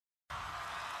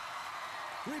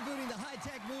Rebooting the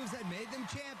high-tech moves that made them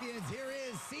champions, here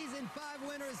is Season 5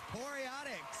 winners,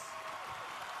 Poreotix.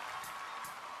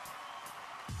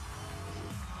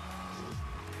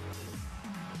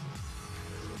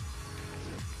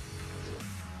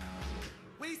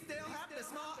 We still have the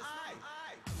small eye.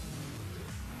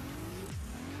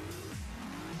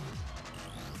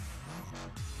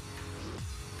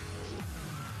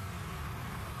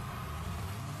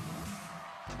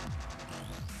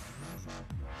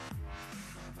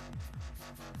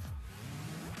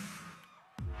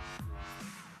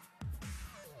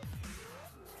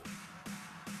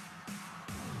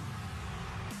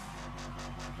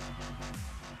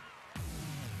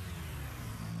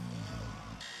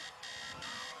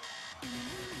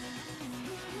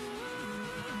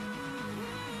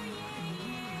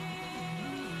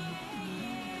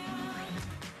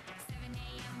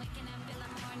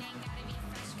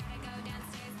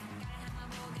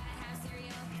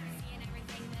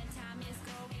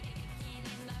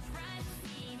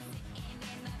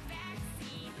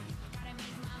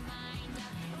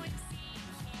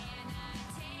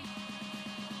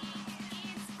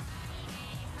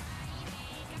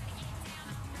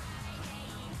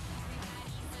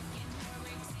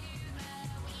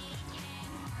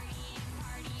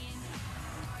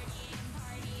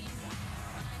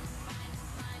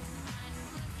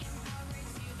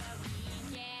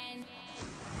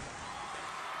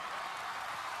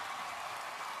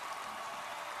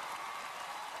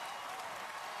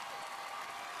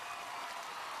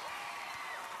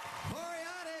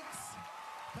 Poreotix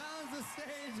pounds the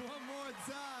stage one more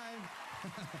time.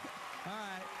 All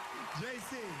right,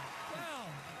 JC. Well,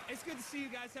 it's good to see you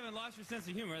guys haven't lost your sense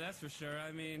of humor, that's for sure.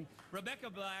 I mean, Rebecca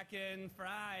Black in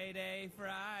Friday,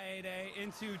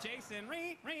 into Jason,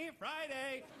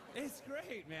 Friday. It's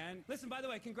great, man. Listen, by the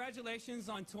way, congratulations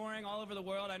on touring all over the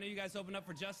world. I know you guys opened up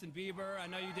for Justin Bieber. I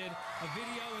know you did a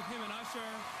video with him and Usher.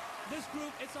 This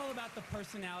group, it's all about the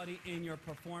personality in your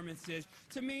performances.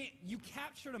 To me, you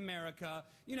captured America,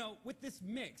 you know, with this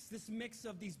mix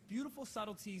of these beautiful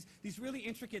subtleties, these really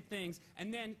intricate things,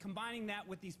 and then combining that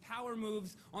with these power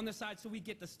moves on the side so we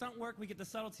get the stunt work, we get the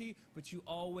subtlety, but you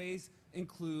always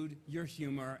include your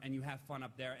humor and you have fun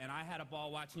up there. And I had a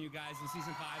ball watching you guys in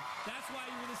Season 5. That's why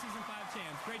you were the Season 5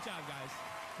 champs. Great job, guys.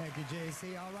 Thank you,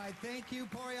 JC. All right, thank you,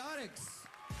 Poreotix.